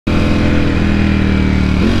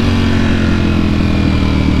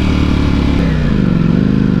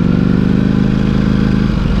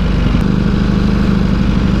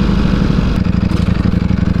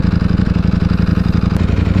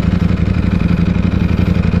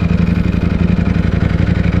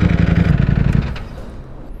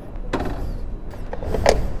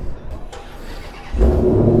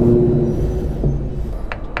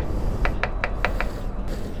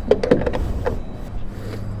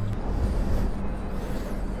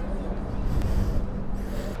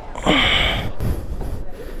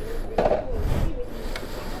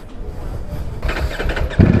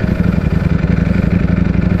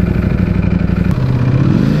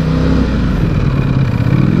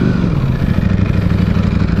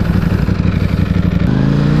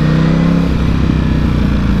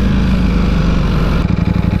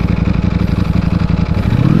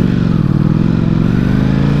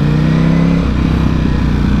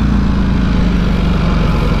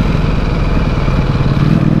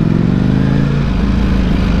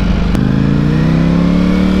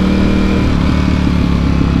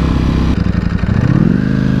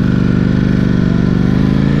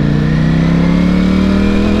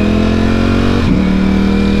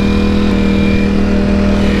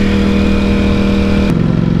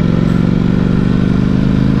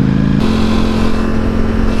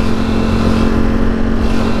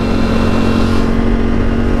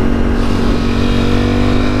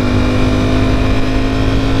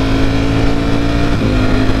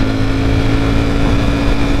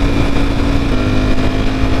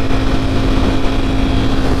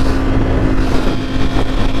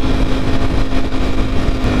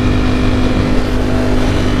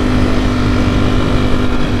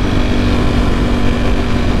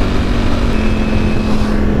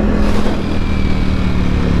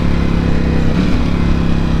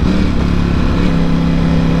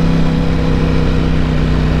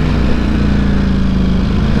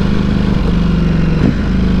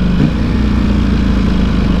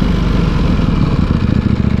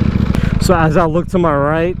So as I look to my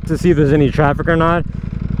right to see if there's any traffic or not,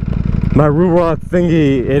 my rock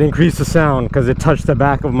thingy, it increased the sound because it touched the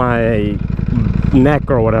back of my neck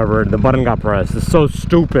or whatever. The button got pressed. It's so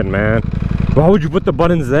stupid, man. Why would you put the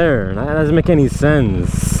buttons there? That doesn't make any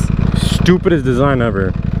sense. Stupidest design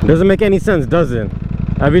ever. It doesn't make any sense, does it?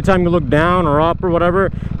 Every time you look down or up or whatever,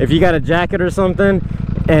 if you got a jacket or something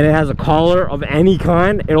and it has a collar of any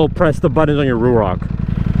kind, it'll press the buttons on your rock.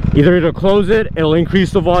 Either it'll close it, it'll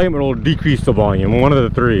increase the volume, or it'll decrease the volume. One of the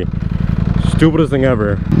three. Stupidest thing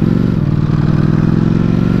ever.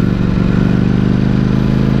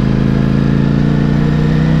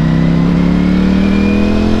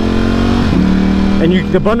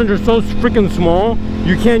 And the buttons are so freaking small,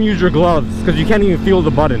 you can't use your gloves because you can't even feel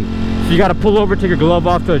the button. So you got to pull over, take your glove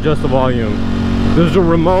off to adjust the volume. There's a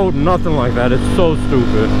remote, nothing like that. It's so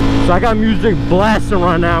stupid. So I got music blasting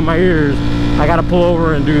right now in my ears. I got to pull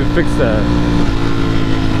over and fix that.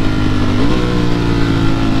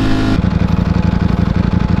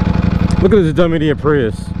 Look at this dumb idiot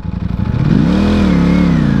Prius.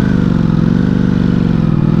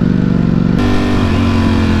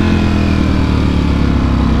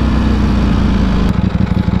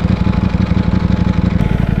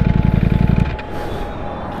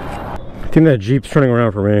 I think that Jeep's turning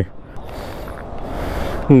around for me.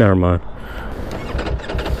 Never mind.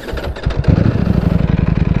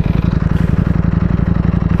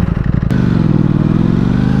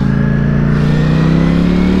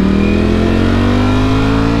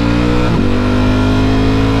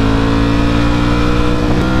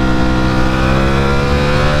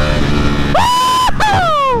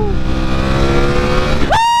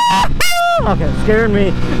 Okay, scaring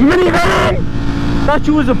me. Minivan! Thought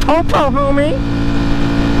you was a po-po, homie.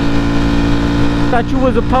 Thought you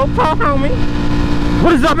was a po-po, homie.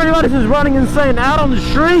 What is up, everybody? This is Running Insane out on the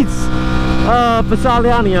streets of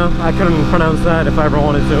Fasaliania. I couldn't pronounce that if I ever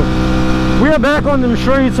wanted to. We are back on them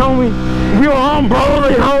streets, homie. We are on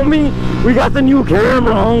Broadway, homie. We got the new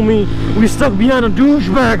camera, homie. We stuck behind a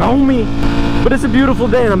douchebag, homie. But it's a beautiful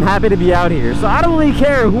day and I'm happy to be out here. So I don't really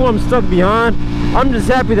care who I'm stuck behind. I'm just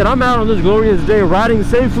happy that I'm out on this glorious day riding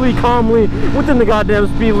safely, calmly, within the goddamn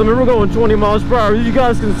speed limit. We're going 20 miles per hour. As you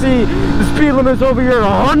guys can see, the speed limit's over here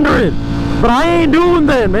 100. But I ain't doing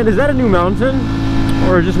that, man. Is that a new mountain?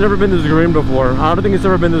 Or it's just never been this green before? I don't think it's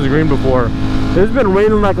ever been this green before. It's been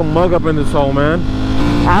raining like a mug up in this hole, man.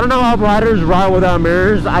 I don't know how riders ride without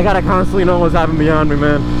mirrors. I gotta constantly know what's happening behind me,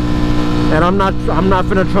 man. And I'm not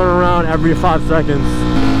finna turn around every 5 seconds.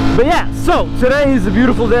 But yeah, so today is a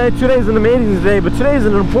beautiful day, today's an amazing day, but today's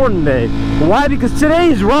an important day. Why? Because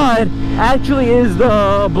today's ride actually is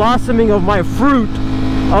the blossoming of my fruit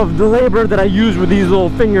of the labor that I use with these little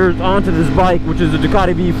fingers onto this bike, which is a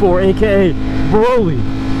Ducati V4, aka Broly.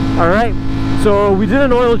 Alright, so we did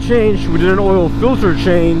an oil change, we did an oil filter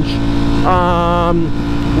change,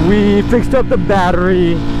 we fixed up the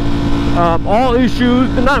battery, all issues,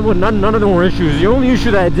 none of them were issues. The only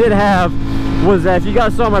issue that I did have was that if you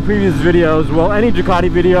guys saw my previous videos, well, any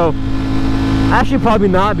Ducati video, actually probably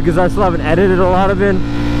not because I still haven't edited a lot of it.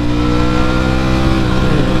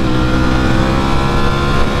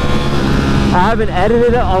 I haven't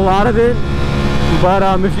edited a lot of it, but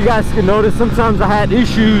if you guys can notice, sometimes I had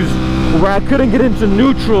issues where I couldn't get into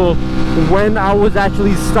neutral when I was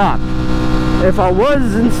actually stopped. If I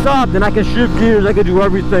wasn't stopped, then I could shift gears, I could do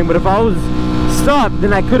everything, but if I was stopped,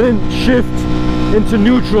 then I couldn't shift into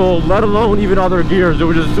neutral, let alone even other gears. It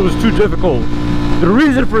was too difficult. The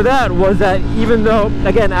reason for that was that even though,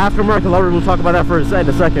 again, aftermarket levers, we'll talk about that for a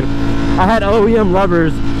second, I had OEM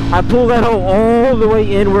levers, I pulled that hole all the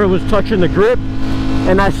way in where it was touching the grip,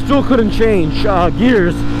 and I still couldn't change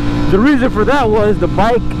gears. The reason for that was the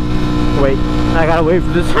bike, wait, I gotta wait for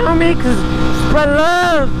this, homie, because spread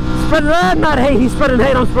love, not hate. He's spreading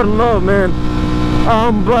hate, I'm spreading love, man.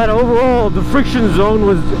 But overall, the friction zone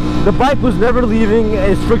was, the bike was never leaving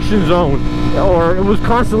its friction zone, or it was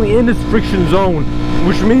constantly in its friction zone,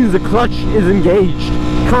 which means the clutch is engaged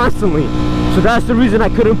constantly. So that's the reason I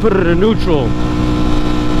couldn't put it in neutral.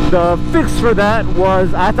 The fix for that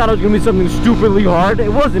was, I thought it was gonna be something stupidly hard.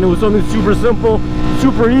 It wasn't. It was something super simple,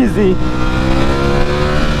 super easy.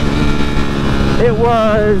 It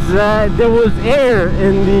was there was air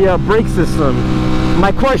in the brake system.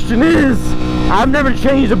 My question is, I've never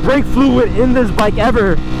changed the brake fluid in this bike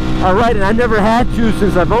ever, alright, and I never had to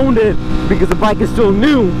since I've owned it because the bike is still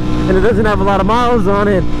new and it doesn't have a lot of miles on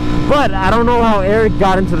it, but I don't know how air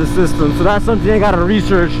got into the system, so that's something I gotta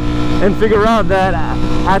research and figure out. That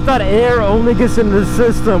I thought air only gets into the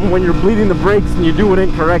system when you're bleeding the brakes and you do it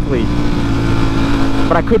incorrectly,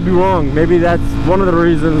 but I could be wrong. Maybe that's one of the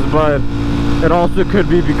reasons, but It also could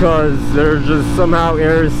be because there's just somehow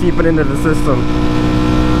air is seeping into the system.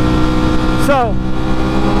 So,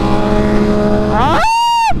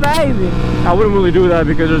 baby, I wouldn't really do that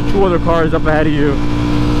because there's 2 other cars up ahead of you.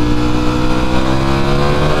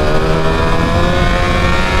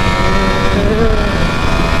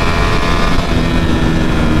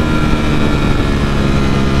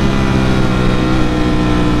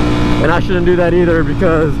 And I shouldn't do that either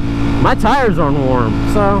because my tires aren't warm.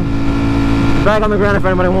 So, back on the ground if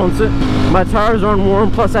anybody wants it. My tires aren't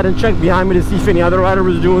warm, plus I didn't check behind me to see if any other rider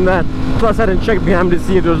was doing that. Plus I didn't check behind me to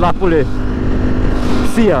see if there was La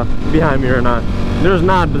Policia behind me or not. There's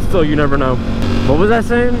not, but still, you never know. What was I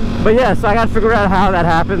saying? But yeah, so I gotta figure out how that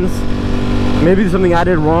happens. Maybe it's something I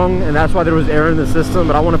did wrong and that's why there was air in the system,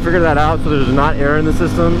 but I want to figure that out so there's not air in the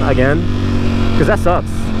system again, because that sucks.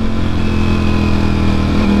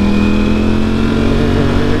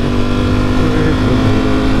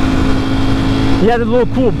 He had a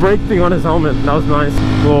little cool brake thing on his helmet. That was nice.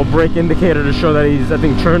 A little brake indicator to show that he's, I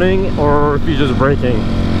think, turning or if he's just braking.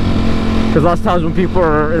 Because lots of times when people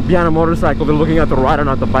are behind a motorcycle, they're looking at the rider,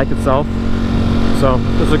 not the bike itself. So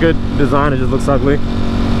it's a good design. It just looks ugly,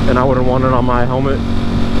 and I wouldn't want it on my helmet.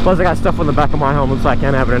 Plus, I got stuff on the back of my helmet, so I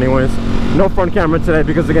can't have it anyways. No front camera today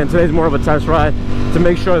because, again, today's more of a test ride to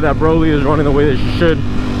make sure that Broly is running the way that she should.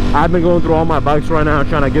 I've been going through all my bikes right now,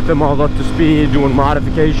 trying to get them all up to speed, doing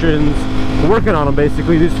modifications, working on them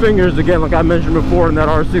basically. These fingers, again, like I mentioned before in that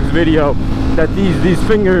R6 video, that these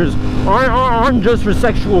fingers aren't just for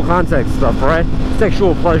sexual context stuff, right?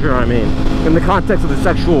 Sexual pleasure, I mean, in the context of the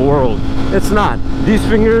sexual world. It's not. These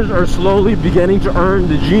fingers are slowly beginning to earn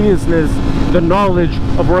the geniusness, the knowledge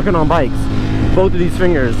of working on bikes. Both of these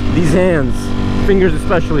fingers, these hands, fingers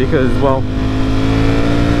especially, because, well,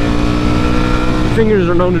 fingers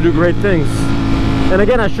are known to do great things. And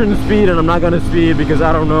again, I shouldn't speed, and I'm not going to speed because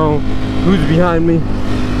I don't know who's behind me,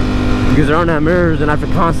 because there aren't that mirrors and I have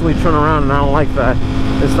to constantly turn around, and I don't like that.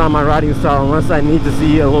 It's not my riding style unless I need to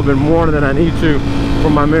see a little bit more than I need to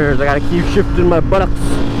from my mirrors. I gotta keep shifting my buttocks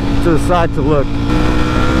to the side to look.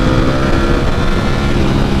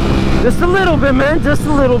 Just a little bit, man, just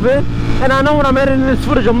a little bit. And I know when I'm editing this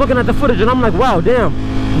footage, I'm looking at the footage and I'm like, wow, damn,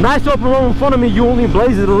 nice open road in front of me, you only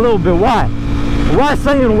blaze it a little bit. Why? Why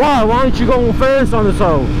saying why? Why aren't you going fast on this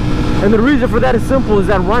hoe? And the reason for that is simple, is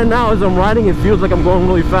that right now as I'm riding, it feels like I'm going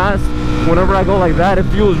really fast. Whenever I go like that, it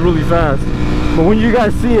feels really fast. But when you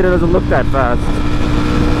guys see it, it doesn't look that fast.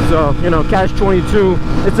 So, you know, catch 22,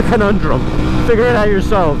 it's a conundrum. Figure it out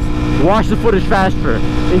yourselves. Watch the footage faster.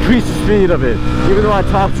 Increase the speed of it. Even though I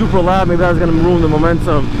talk super loud, maybe that's going to ruin the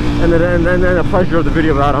momentum and then the pleasure of the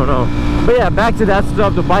video, but I don't know. But yeah, back to that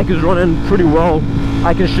stuff. The bike is running pretty well.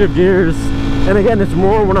 I can shift gears. And again, it's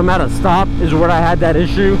more when I'm at a stop is where I had that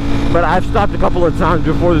issue. But I've stopped a couple of times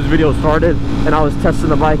before this video started, and I was testing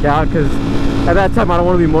the bike out because at that time I don't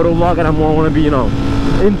want to be motovlogging. I more want to be, you know,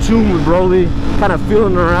 in tune with Broly, kind of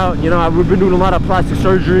feeling her out. You know, we've been doing a lot of plastic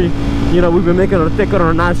surgery. You know, we've been making her thicker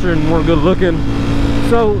or nicer and more good looking.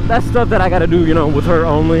 So that's stuff that I got to do, you know, with her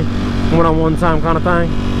only, one-on-one time kind of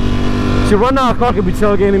thing. See, right now a car could be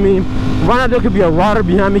tailgating me. Right now there could be a rider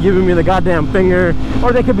behind me giving me the goddamn finger,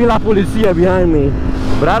 or there could be La Policia behind me.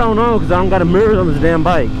 But I don't know because I don't got a mirror on this damn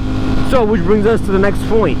bike. So, which brings us to the next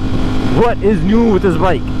point. What is new with this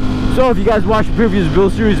bike? So, if you guys watched the previous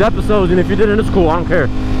Build Series episodes, and if you didn't, it's cool, I don't care.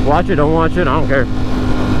 Watch it, don't watch it, I don't care.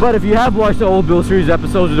 But if you have watched the old Build Series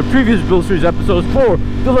episodes, or the previous Build Series episodes for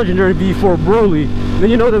the legendary V4 Broly, then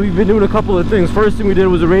you know that we've been doing a couple of things. First thing we did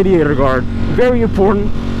was a radiator guard. Very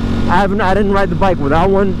important. I didn't ride the bike without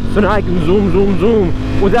one, so now I can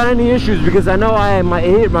zoom without any issues, because I know I have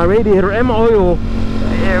my radiator and my oil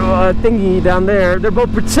thingy down there. They're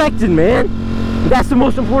both protected, man. That's the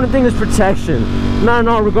most important thing, is protection. Not in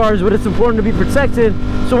all regards, but it's important to be protected,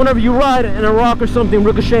 so whenever you ride and a rock or something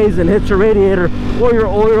ricochets and hits your radiator or your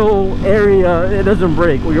oil area, it doesn't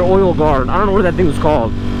break, or your oil guard. I don't know what that thing is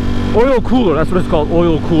called. Oil cooler, that's what it's called.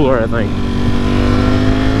 Oil cooler, I think.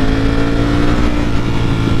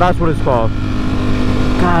 That's what it's called.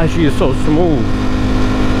 God, she is so smooth.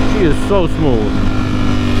 She is so smooth.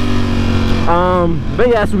 But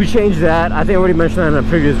yeah, so we changed that. I think I already mentioned that in a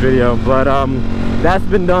previous video, but that's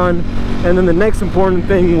been done. And then the next important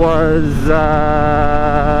thing was oh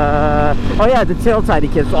yeah, the tail tidy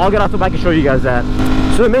kit. So I'll get off the bike and show you guys that.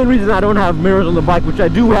 So the main reason I don't have mirrors on the bike, which I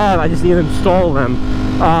do have, I just need to install them,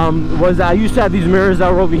 was I used to have these mirrors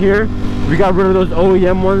that were over here. We got rid of those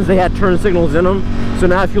OEM ones. They had turn signals in them. So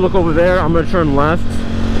now if you look over there, I'm going to turn left.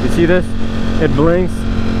 You see this? It blinks.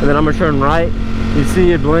 And then I'm going to turn right. You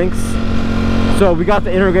see it blinks. So we got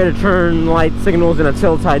the integrated turn light signals in a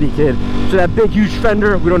tail tidy kit. So that big huge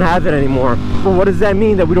fender, we don't have that anymore. But what does that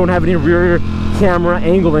mean? That we don't have any rear camera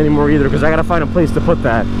angle anymore either, because I gotta find a place to put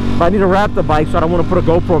that. But I need to wrap the bike, so I don't want to put a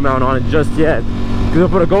GoPro mount on it just yet, because if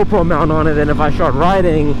I put a GoPro mount on it, then if I start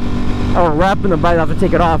riding or wrapping the bike, I have to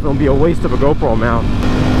take it off, and it'll be a waste of a GoPro mount.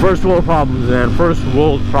 First world problems, man. First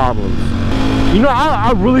world problems. You know,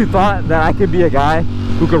 I really thought that I could be a guy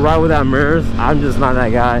who could ride without mirrors. I'm just not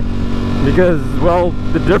that guy, because, well,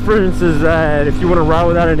 the difference is that if you want to ride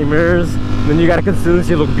without any mirrors, then you got to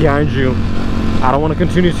continuously look behind you. I don't want to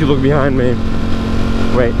continuously look behind me.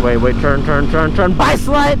 Wait, turn,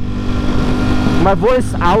 bi-slide! My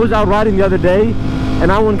voice, I was out riding the other day,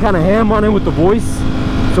 and I went kind of ham on it with the voice.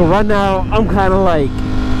 So right now, I'm kind of like,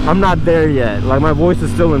 I'm not there yet. Like, my voice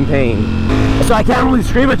is still in pain. So I can't really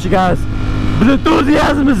scream at you guys, but the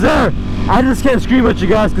enthusiasm is there. I just can't scream at you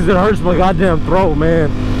guys because it hurts my goddamn throat,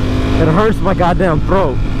 man. It hurts my goddamn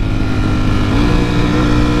throat.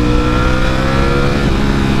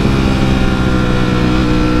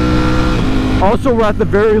 Also, we're at the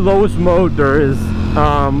very lowest mode there is.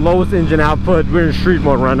 Lowest engine output. We're in street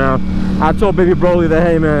mode right now. I told baby Broly that,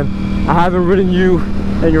 hey man, I haven't ridden you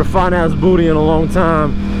and your fine ass booty in a long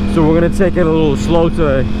time, so we're gonna take it a little slow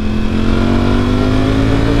today.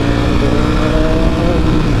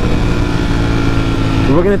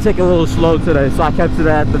 We're gonna take it a little slow today, so I kept it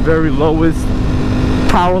at the very lowest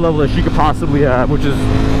power level that she could possibly have, which is,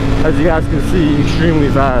 as you guys can see, extremely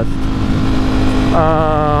fast.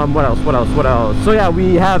 What else? So yeah,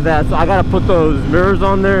 we have that. So I gotta put those mirrors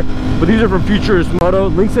on there, but these are from Futurist Moto.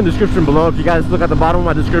 Links in the description below. If you guys look at the bottom of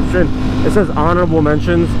my description, it says honorable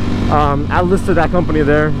mentions. I listed that company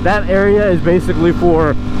there. That area is basically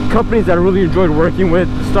for companies that I really enjoyed working with.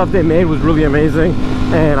 The stuff they made was really amazing,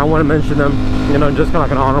 and I want to mention them, you know, just kind of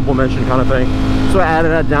like an honorable mention kind of thing. So I added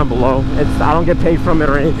that down below. I don't get paid from it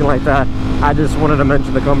or anything like that. I just wanted to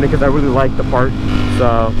mention the company because I really like the part.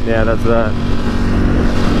 So yeah, that's that.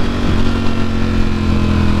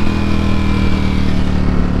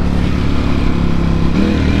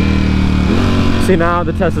 See, now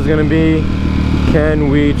the test is going to be, can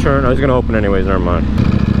we turn? Oh, he's going to open anyways, never mind.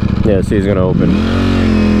 Yeah, see, he's going to open.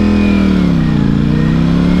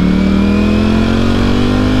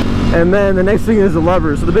 And then the next thing is the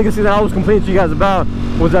levers. So the biggest thing that I was complaining to you guys about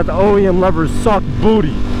was that the OEM levers suck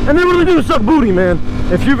booty. And they really do suck booty, man.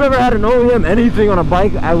 If you've ever had an OEM anything on a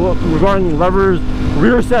bike regarding levers,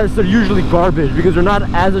 rear sets, they're usually garbage because they're not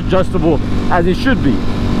as adjustable as they should be.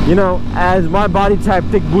 You know, as my body type,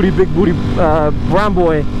 thick booty, big booty, brown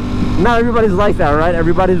boy, not everybody's like that, right?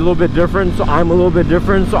 Everybody's a little bit different, so I'm a little bit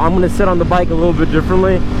different, so I'm gonna sit on the bike a little bit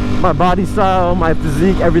differently. My body style, my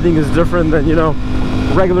physique, everything is different than, you know,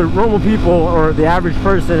 regular normal people or the average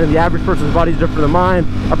person, and the average person's body is different than mine.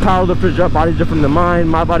 A powerlifter's body is different than mine.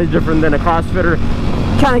 My body's different than a CrossFitter.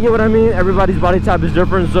 Kind of get what I mean? Everybody's body type is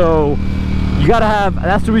different, so you gotta have,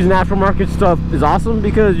 that's the reason aftermarket stuff is awesome,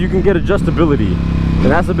 because you can get adjustability. And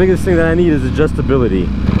that's the biggest thing that I need is adjustability.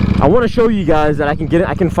 I want to show you guys that I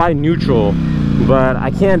can find neutral, but I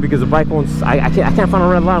can't because the bike won't. I can't find a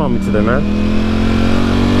red line on me today, man.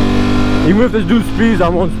 Even if this dude speeds, I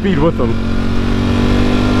won't speed with him.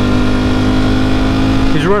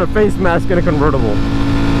 He's wearing a face mask and a convertible.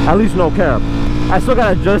 At least no cap. I still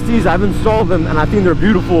gotta adjust these. I've installed them and I think they're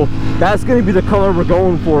beautiful. That's gonna be the color we're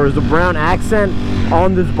going for, is the brown accent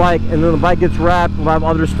on this bike, and then the bike gets wrapped. We'll have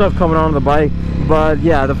other stuff coming on the bike. But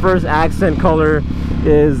yeah, the first accent color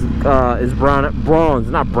is bronze,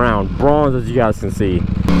 not brown, bronze, as you guys can see.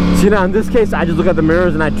 See, now in this case, I just look at the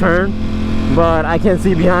mirrors and I turn, but I can't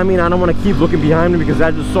see behind me, and I don't want to keep looking behind me because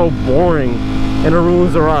that's just so boring and it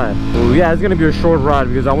ruins the ride. Well, yeah, it's gonna be a short ride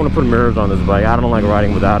because I want to put mirrors on this bike. I don't like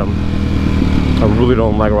riding without them. I really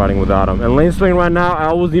don't like riding without them. And lane swing right now, I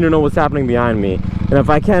always need to know what's happening behind me, and if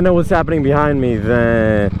I can't know what's happening behind me,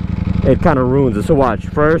 then it kind of ruins it. So watch,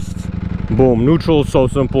 first, boom, neutral, so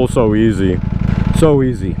simple, so easy. So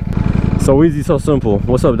easy. So easy, so simple.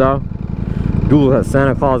 What's up, dog? Dude has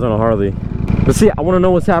Santa Claus on a Harley. But see, I want to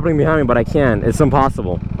know what's happening behind me, but I can't. It's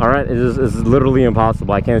impossible. Alright? It's literally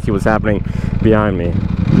impossible. I can't see what's happening behind me.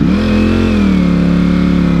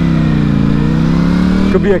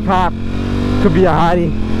 Could be a cop, could be a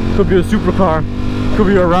hottie, could be a supercar, could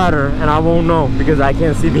be a rider, and I won't know because I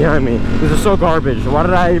can't see behind me. This is so garbage. Why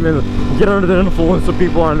did I even get under the influence of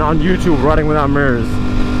people on YouTube riding without mirrors?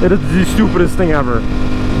 It is the stupidest thing ever.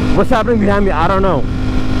 What's happening behind me? I don't know.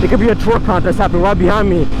 It could be a twerk contest happening right behind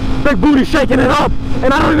me. Big booty shaking it up,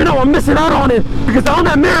 and I don't even know I'm missing out on it because I don't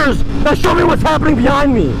have mirrors that show me what's happening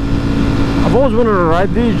behind me. I've always wanted to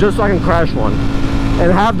ride these just so I can crash one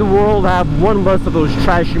and have the world have one less of those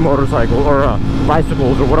trashy motorcycles or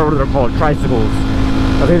bicycles or whatever they're called, tricycles.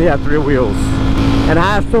 I think they have 3 wheels. And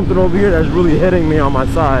I have something over here that's really hitting me on my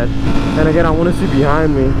side. And again, I want to see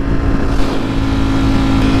behind me.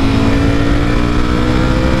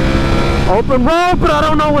 Open road, but I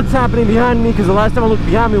don't know what's happening behind me because the last time I looked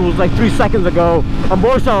behind me was like 3 seconds ago. A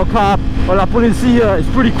motorcycle cop or la policia is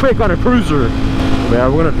pretty quick on a cruiser. But yeah,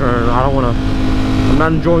 we're gonna turn. I don't wanna. I'm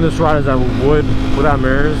not enjoying this ride as I would without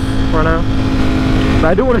mirrors right now. But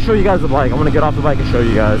I do want to show you guys the bike. I'm gonna get off the bike and show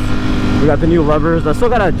you guys. We got the new levers. I still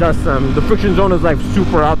gotta adjust them. The friction zone is like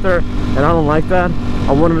super out there, and I don't like that.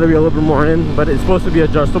 I want them to be a little bit more in, but it's supposed to be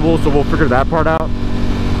adjustable, so we'll figure that part out.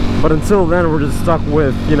 But until then, we're just stuck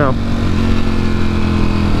with, you know,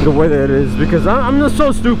 the way that it is, because I'm just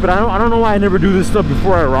so stupid. I don't know why I never do this stuff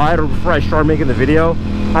before I ride or before I start making the video.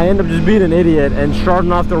 I end up just being an idiot and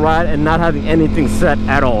starting off the ride and not having anything set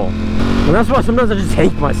at all. And that's why sometimes I just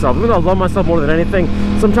hate myself. Even though I love myself more than anything,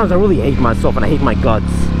 sometimes I really hate myself and I hate my guts.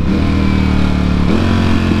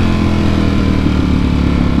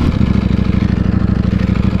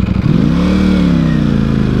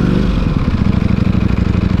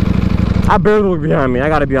 I barely look behind me. I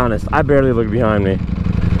gotta be honest. I barely look behind me.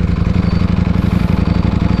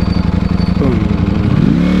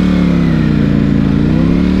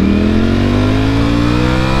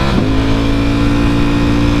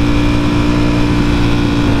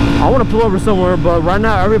 I want to pull over somewhere, but right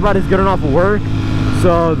now everybody's getting off of work,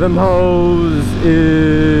 so them hoes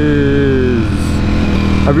is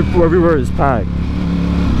everywhere is packed.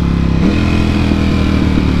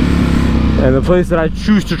 And the place that I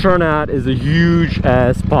choose to turn at is a huge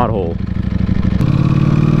ass pothole.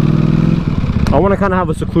 I want to kind of have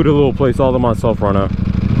a secluded little place all to myself right now.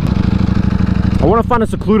 I want to find a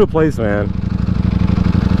secluded place, man.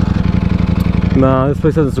 Nah, this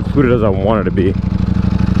place isn't secluded as I want it to be.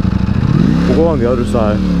 We'll go on the other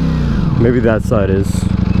side. Maybe that side is.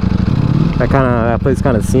 That place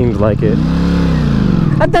kind of seems like it.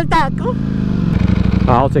 I'll take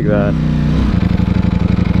that.